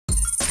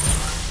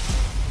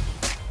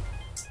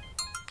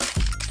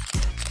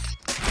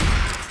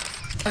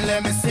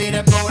Let me see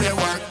that booty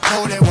work,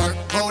 booty work,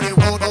 booty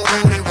work,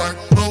 booty work,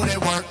 booty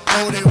work,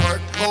 booty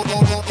work,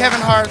 booty work.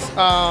 Kevin Hart's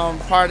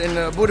part in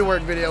the booty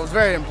work video was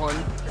very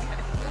important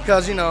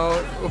because, you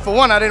know, for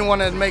one, I didn't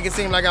want to make it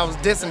seem like I was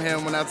dissing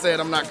him when I said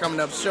I'm not coming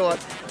up short.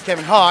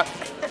 Kevin Hart,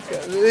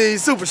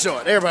 he's super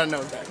short, everybody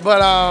knows that.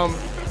 But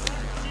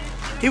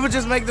he would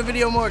just make the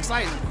video more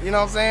exciting, you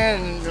know what I'm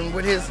saying? And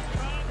with his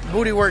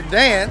booty work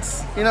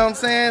dance, you know what I'm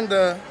saying?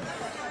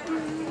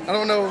 I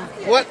don't know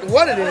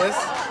what it is,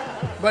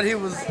 but he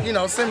was, you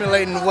know,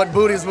 simulating what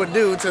booties would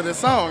do to the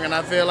song, and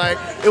I feel like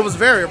it was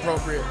very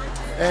appropriate.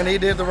 And he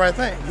did the right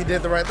thing. He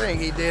did the right thing.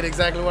 He did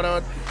exactly what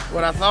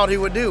I thought he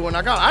would do when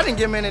I called. I didn't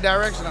give him any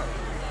direction on it.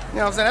 You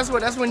know what I'm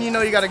saying? That's when you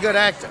know you got a good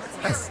actor.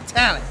 That's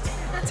talent.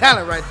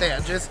 Talent right there.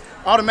 Just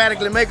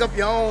automatically make up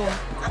your own,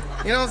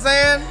 you know what I'm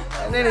saying?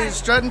 And then he's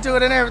strutting to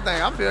it and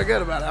everything. I feel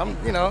good about it.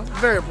 I'm, you know,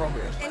 very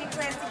appropriate. Any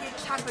plans to get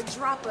Chocolate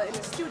Dropper in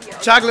the studio?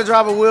 Chocolate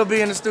Dropper will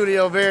be in the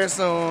studio very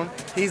soon.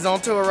 He's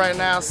on tour right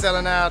now,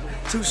 selling out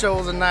 2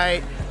 shows a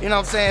night. You know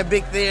what I'm saying?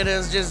 Big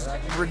theaters, just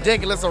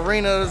ridiculous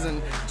arenas,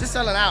 and just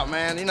selling out,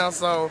 man. You know,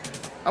 so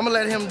I'm gonna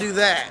let him do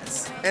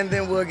that, and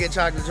then we'll get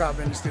Chocolate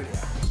Dropper in the studio.